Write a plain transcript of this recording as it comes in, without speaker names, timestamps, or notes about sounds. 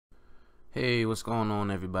Hey, what's going on,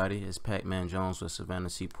 everybody? It's Pac-Man Jones with Savannah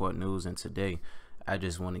Seaport News, and today I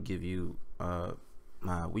just want to give you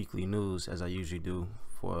my weekly news as I usually do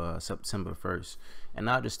for September 1st. And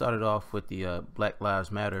I just started off with the Black Lives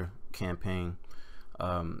Matter campaign.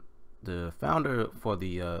 The founder for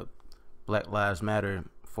the Black Lives Matter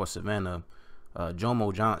for Savannah,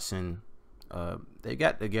 Jomo Johnson, they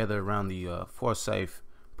got together around the Forsyth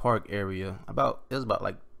Park area. It was about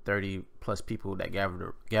like 30 plus people that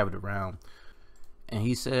gathered around, and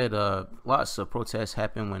he said lots of protests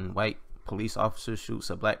happen when white police officers shoots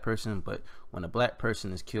a black person, but when a black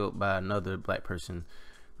person is killed by another black person,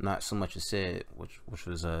 not so much is said, which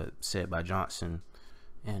was said by Johnson.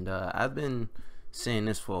 And I've been saying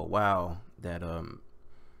this for a while, that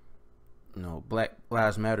Black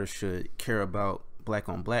Lives Matter should care about black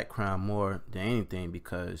on black crime more than anything,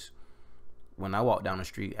 because when I walk down the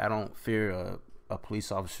street, I don't fear a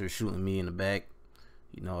police officer shooting me in the back.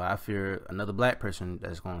 I fear another black person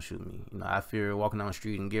that's gonna shoot me. I fear walking down the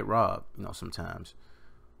street and get robbed. Sometimes,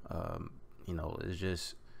 it's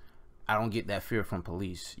just, I don't get that fear from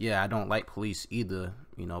police. Yeah, I don't like police either.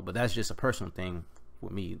 But that's just a personal thing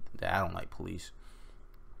with me, that I don't like police.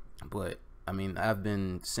 But I mean, I've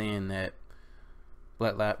been saying that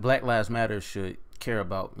Black Lives Matter should care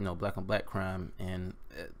about black on black crime, and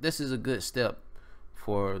this is a good step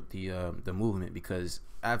for the movement, because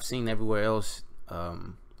I've seen everywhere else.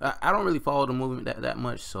 I don't really follow the movement that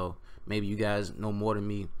much, so maybe you guys know more than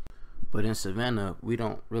me. But in Savannah, we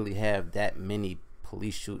don't really have that many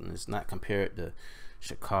police shootings, not compared to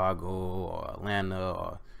Chicago or Atlanta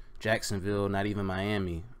or Jacksonville, not even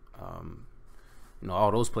Miami.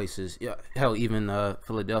 All those places. Yeah, hell, even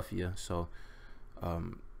Philadelphia. So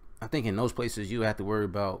I think in those places you have to worry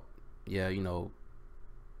about,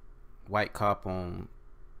 white cop on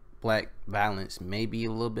black violence, maybe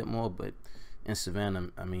a little bit more. But in Savannah,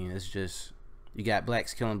 I mean, it's just, you got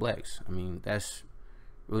blacks killing blacks. I mean, that's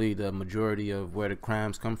really the majority of where the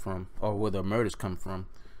crimes come from, or where the murders come from.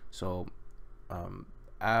 So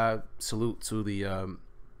I salute to the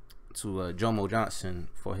Jomo Johnson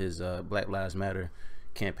for his Black Lives Matter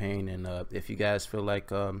campaign. And if you guys feel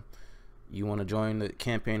like you want to join the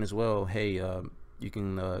campaign as well, hey, you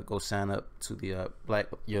can go sign up to the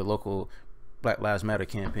your local Black Lives Matter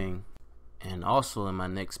campaign. And also, in my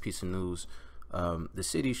next piece of news, the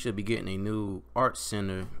city should be getting a new art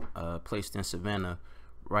center placed in Savannah,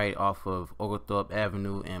 right off of Oglethorpe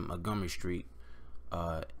Avenue and Montgomery Street.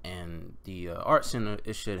 And the art center,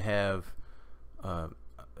 it should have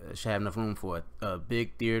enough room for a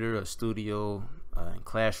big theater, a studio, and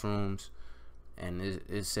classrooms. And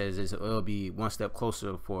it says it'll be one step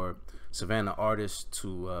closer for Savannah artists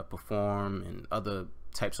to perform, and other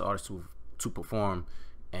types of artists to perform.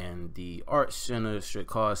 And the art center should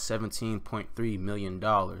cost $17.3 million.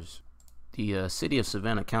 The City of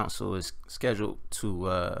Savannah Council is scheduled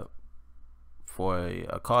to for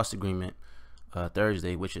a cost agreement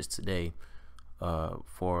Thursday, which is today,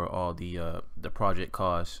 for all the project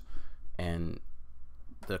costs. And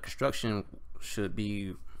the construction should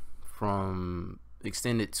be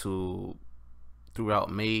extended to throughout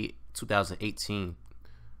May 2018.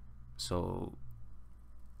 So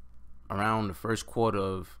around the first quarter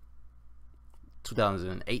of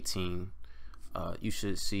 2018, you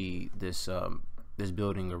should see this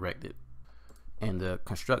building erected. And the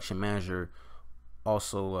construction manager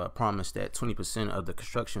also promised that 20% of the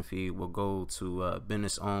construction fee will go to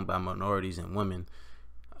business owned by minorities and women,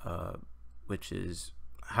 which is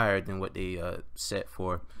higher than what they set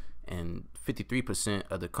for. And 53%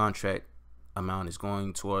 of the contract amount is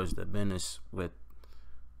going towards the business with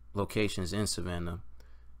locations in Savannah.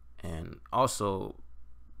 And also,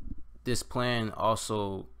 this plan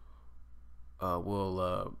also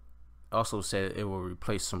will also say it will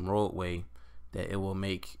replace some roadway, that it will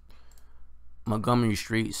make Montgomery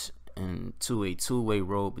Streets into a two-way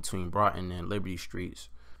road between Broughton and Liberty Streets.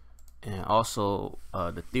 And also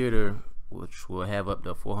the theater, which will have up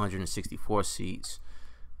to 464 seats,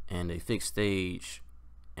 and a fixed stage,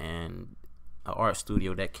 and an art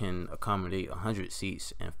studio that can accommodate 100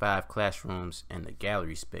 seats, and 5 classrooms, and a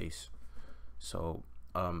gallery space. So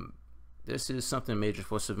this is something major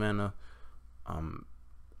for Savannah.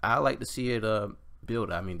 I like to see it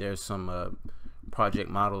build. I mean, there's some project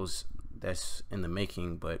models that's in the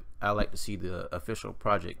making, but I like to see the official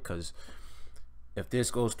project, because if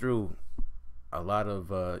this goes through, a lot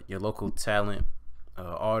of your local talent,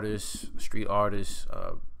 artists, street artists,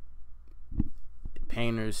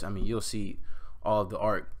 painters, I mean, you'll see all of the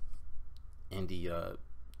art in the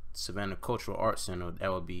Savannah Cultural Arts Center.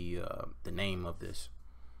 That would be the name of this.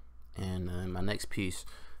 And in my next piece,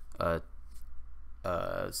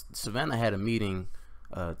 Savannah had a meeting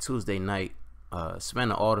Tuesday night.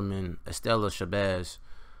 Savannah Alderman Estella Shabazz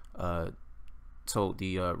told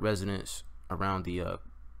the residents around the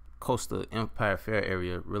Coastal Empire Fair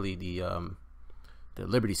area, really the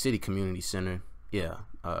Liberty City Community Center. Yeah,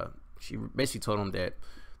 she basically told them that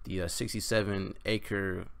the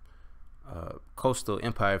 67-acre Coastal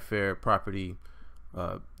Empire Fair property,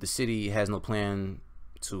 the city has no plan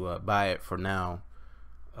to buy it for now,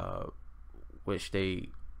 which they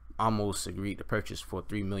almost agreed to purchase for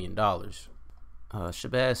 $3 million.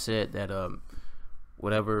 Shabazz said that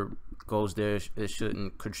whatever goes there, it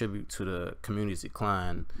shouldn't contribute to the community's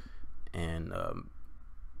decline, and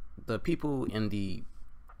the people in the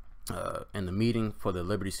meeting for the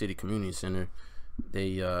Liberty City Community Center,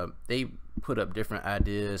 they put up different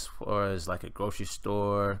ideas as far as like a grocery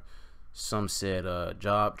store. Some said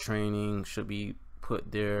job training should be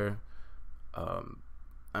put there.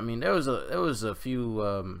 I mean, there was a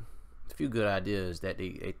few good ideas that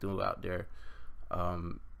they threw out there.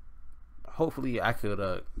 Hopefully I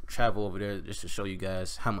could travel over there just to show you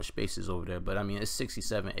guys how much space is over there, but I mean, it's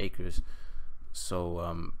 67 acres,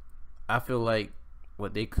 so I feel like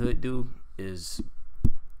what they could do is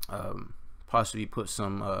possibly put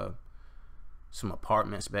some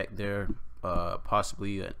apartments back there,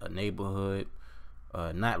 possibly a neighborhood,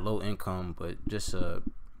 not low income, but just a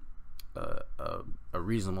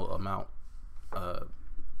reasonable amount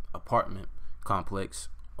apartment complex.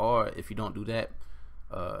 Or if you don't do that,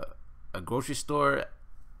 a grocery store,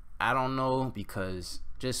 I don't know, because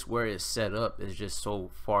just where it's set up is just so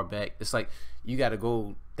far back. It's like you got to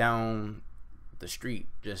go down the street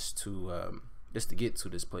just to get to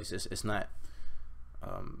this place. It's not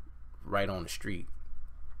right on the street.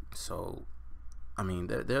 So I mean,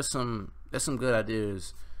 there's some good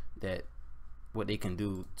ideas that what they can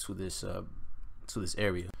do to this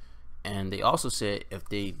area. And they also said if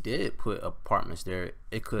they did put apartments there,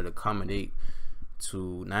 it could accommodate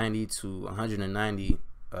to 90 to 190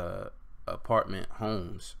 apartment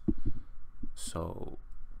homes. So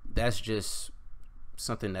that's just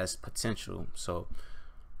something that's potential. So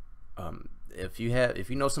if you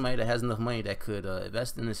know somebody that has enough money that could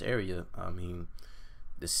invest in this area, I mean,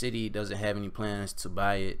 the city doesn't have any plans to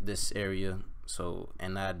buy this area. So,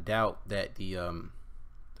 and I doubt that the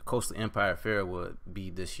Coastal Empire Fair would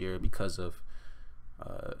be this year because of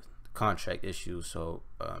contract issues. So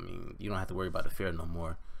I mean, you don't have to worry about the fair no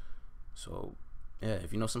more. So yeah,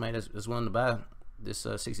 if you know somebody that's willing to buy this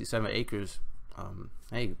 67 acres,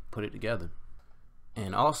 hey, put it together.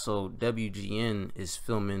 And also, WGN is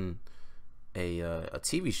filming a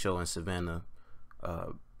TV show in Savannah,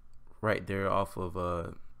 right there off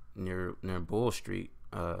of near Bull Street,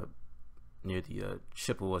 near the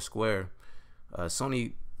Chippewa Square.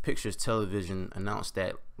 Sony Pictures Television announced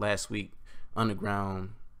that last week.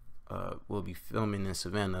 Underground will be filming in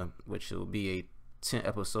Savannah, which will be a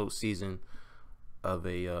 10-episode season of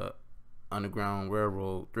a underground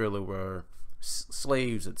railroad thriller where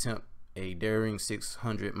slaves attempt a daring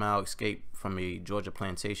 600-mile escape from a Georgia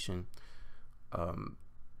plantation.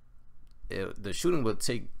 The shooting will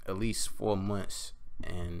take at least 4 months,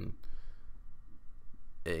 and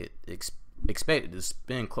it expected to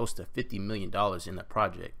spend close to $50 million in the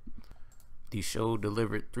project. The show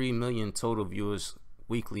delivered 3 million total viewers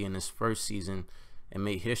weekly in its first season and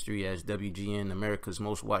made history as WGN America's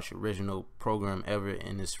most watched original program ever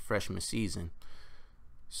in its freshman season.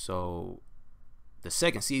 So the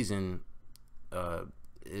second season,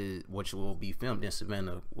 which will be filmed in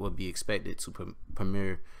Savannah, will be expected to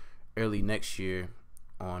premiere early next year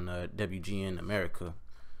on WGN America.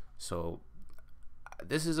 So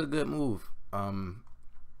this is a good move.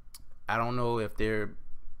 I don't know if they're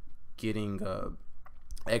getting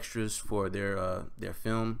extras for their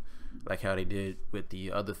film, like how they did with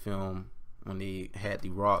the other film when they had The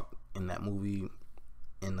Rock in that movie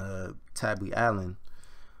in Tybee Island.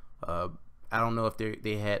 I don't know if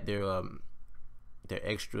they had their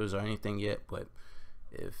extras or anything yet, but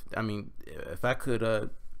if I could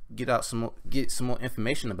get some more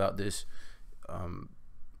information about this,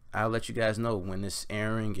 I'll let you guys know when it's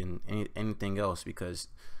airing and anything else, because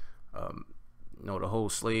you know, the whole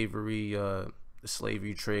slavery, the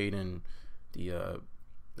slavery trade and the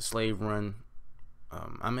slave run,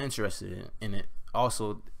 I'm interested in it.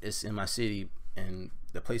 Also, it's in my city and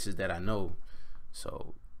the places that I know,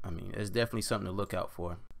 so I mean, it's definitely something to look out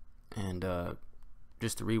for. And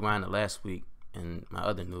just to rewind to last week in my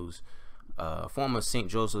other news, former St.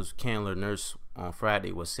 Joseph's Candler nurse on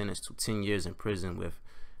Friday was sentenced to 10 years in prison with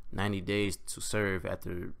 90 days to serve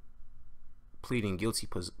after pleading guilty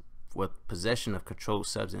with possession of controlled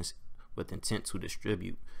substance with intent to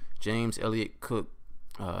distribute, James Elliott Cook,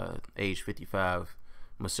 age 55,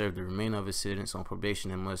 must serve the remainder of his sentence on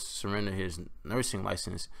probation and must surrender his nursing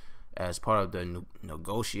license as part of the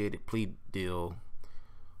negotiated plea deal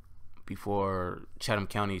before Chatham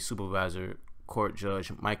County Supervisor Court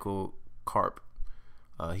Judge Michael Karp.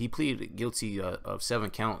 He pleaded guilty of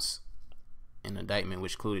 7 counts in indictment,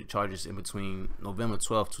 which included charges in between November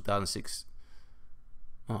 12, 2006,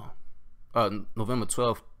 November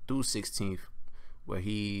 12th through 16th, where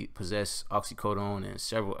he possessed oxycodone and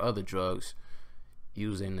several other drugs, he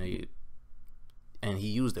used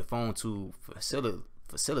the phone to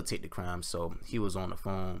facilitate the crime. So he was on the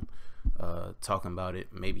phone talking about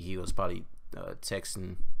it. Maybe he was probably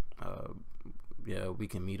texting, yeah, we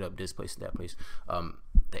can meet up this place, that place.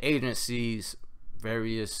 The agency's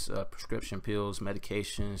various prescription pills,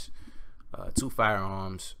 medications, 2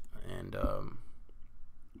 firearms, and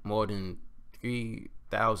more than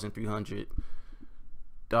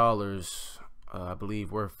 $3,300, I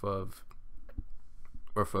believe, worth of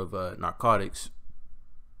narcotics,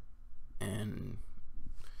 and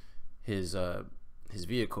his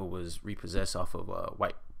vehicle was repossessed off of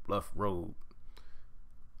White Bluff Road.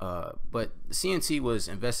 But the CNT was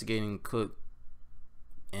investigating Cook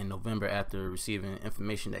in November after receiving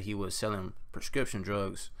information that he was selling prescription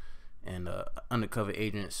drugs, and undercover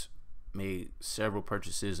agents made several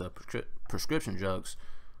purchases of prescription drugs,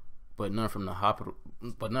 but none from the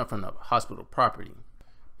hospital property.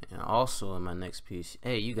 And also in my next piece,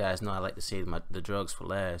 hey, you guys know I like to save the drugs for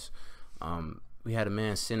last. We had a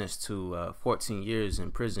man sentenced to 14 years in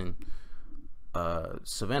prison.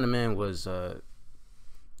 Savannah man was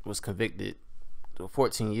convicted to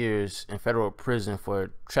 14 years in federal prison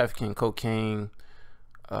for trafficking cocaine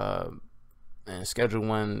and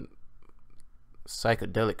Schedule I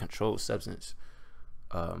psychedelic controlled substance.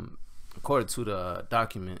 According to the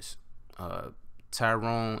documents,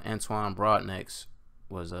 Tyrone Antoine Broadnax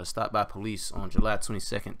was stopped by police on July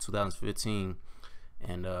 22nd, 2015,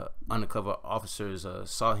 and undercover officers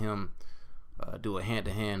saw him do a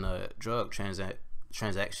hand-to-hand drug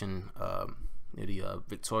transaction near the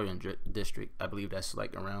Victorian district. I believe that's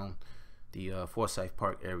like around the Forsyth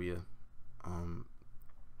Park area.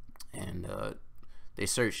 And they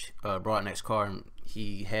searched Broadnax's car, and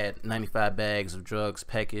he had 95 bags of drugs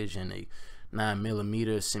packaged and a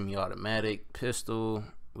 9mm semi-automatic pistol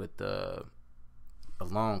with a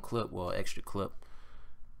long clip, well, extra clip,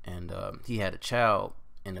 and he had a child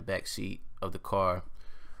in the back seat of the car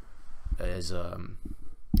as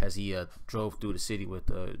he drove through the city with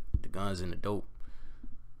the guns and the dope.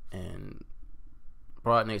 And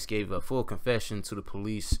Broadnax gave a full confession to the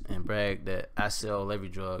police and bragged that I sell every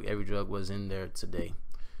drug was in there today.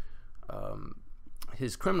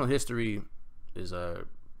 His criminal history is a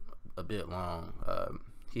bit long.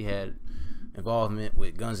 He had involvement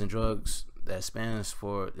with guns and drugs that spans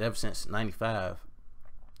for ever since '95.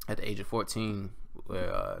 At the age of 14,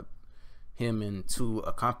 where him and 2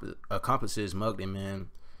 accomplices mugged a man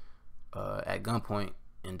at gunpoint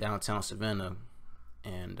in downtown Savannah,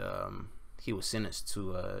 and he was sentenced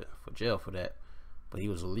to for jail for that, but he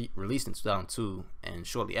was released in 2002, and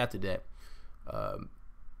shortly after that,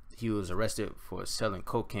 he was arrested for selling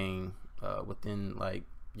cocaine within like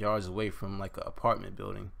yards away from like an apartment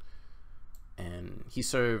building, and he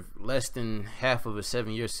served less than half of a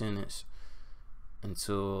 7-year sentence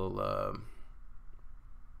until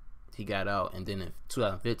he got out. And then in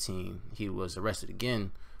 2015 he was arrested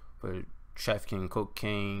again for trafficking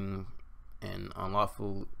cocaine and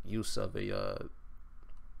unlawful use of a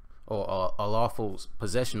lawful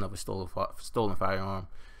possession of a stolen firearm,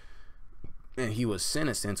 and he was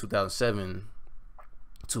sentenced in 2007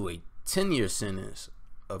 to a 10-year sentence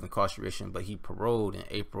of incarceration, but he paroled in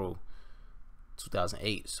April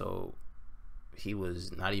 2008, so he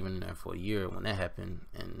was not even there for a year when that happened,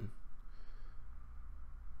 and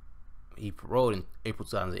he paroled in April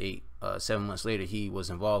 2008. 7 months later, he was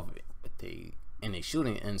involved in a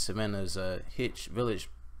shooting in Savannah's Hitch Village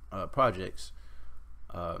projects.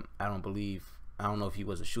 I don't know if he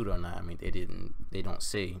was a shooter or not. I mean, they don't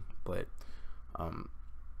say, but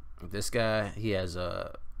this guy, he has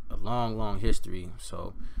a long history.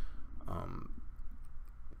 So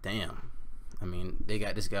damn, I mean, they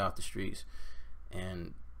got this guy off the streets.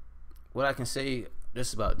 And what I can say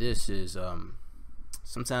just about this is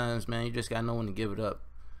sometimes, man, you just gotta know when to give it up,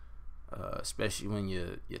 especially when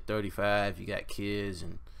you're 35, you got kids,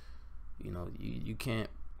 and you know you can't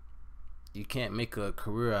make a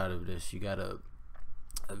career out of this. You gotta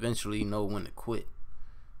eventually know when to quit,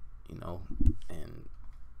 you know. And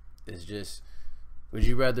it's just, would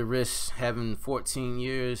you rather risk having 14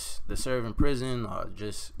 years to serve in prison, or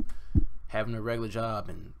just having a regular job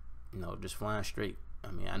and just flying straight.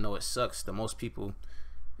 I mean, I know it sucks to most people.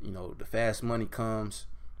 The fast money comes,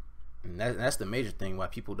 and that's the major thing why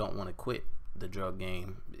people don't want to quit the drug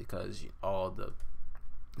game, because all the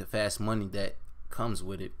fast money that comes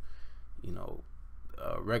with it.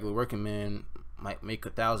 A regular working man might make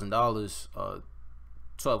 $1,000,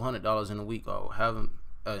 $1,200 in a week, or have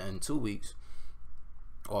in 2 weeks,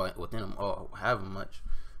 or within or however much.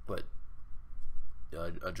 But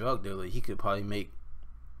a drug dealer, he could probably make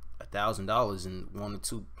 $1,000 in 1 or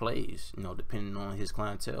 2 plays, depending on his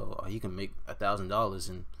clientele, or he can make $1,000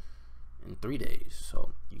 in 3 days.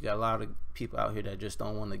 So you got a lot of people out here that just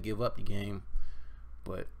don't want to give up the game.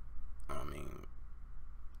 But I mean,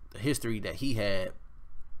 the history that he had,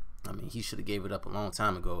 I mean, he should have gave it up a long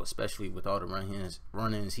time ago, especially with all the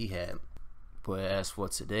run-ins he had. But as for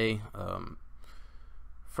today,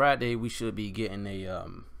 Friday, we should be getting a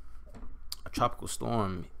tropical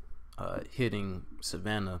storm hitting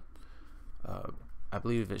Savannah. I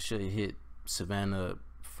believe it should hit Savannah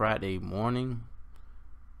Friday morning.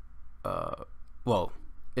 Well,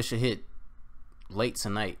 it should hit late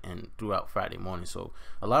tonight and throughout Friday morning. So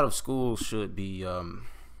a lot of schools should be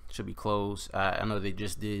closed. I know they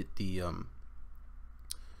just did the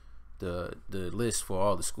list for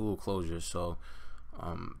all the school closures. So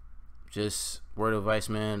just word of advice,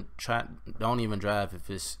 man, don't even drive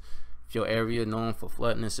if your area known for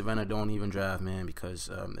flooding in Savannah. Don't even drive, man, because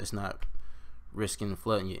it's not risking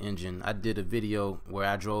flooding your engine. I did a video where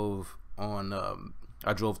I drove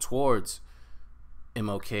towards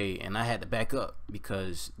MLK, and I had to back up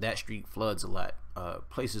because that street floods a lot.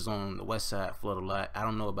 Places on the west side flood a lot. I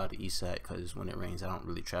don't know about the east side because when it rains, I don't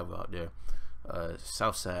really travel out there.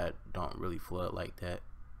 South side don't really flood like that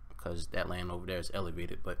because that land over there is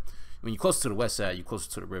elevated. But when you're closer to the west side, you're closer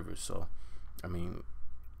to the river. So, I mean,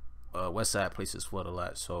 west side places flood a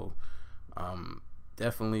lot. So,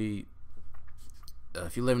 definitely,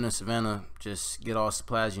 if you're living in Savannah, just get all the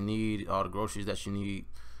supplies you need, all the groceries that you need.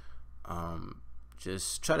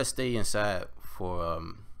 Just try to stay inside for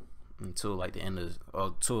until like the end of, or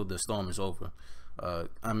until the storm is over.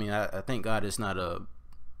 I mean, I thank God it's not a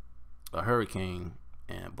hurricane,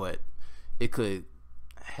 but it could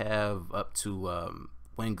have up to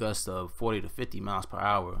wind gusts of 40 to 50 miles per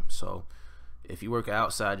hour. So if you work an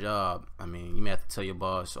outside job, I mean, you may have to tell your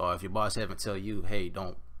boss, or if your boss haven't tell you, hey,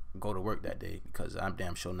 don't go to work that day, because I'm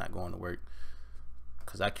damn sure not going to work,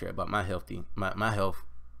 because I care about my health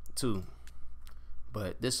too.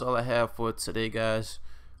 But this is all I have for today, guys.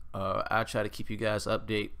 I try to keep you guys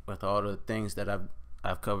update with all the things that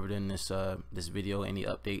I've covered in this video. Any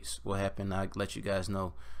updates will happen, I'll let you guys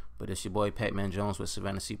know. But it's your boy Pac-Man Jones with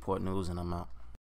Savannah Seaport News, and I'm out.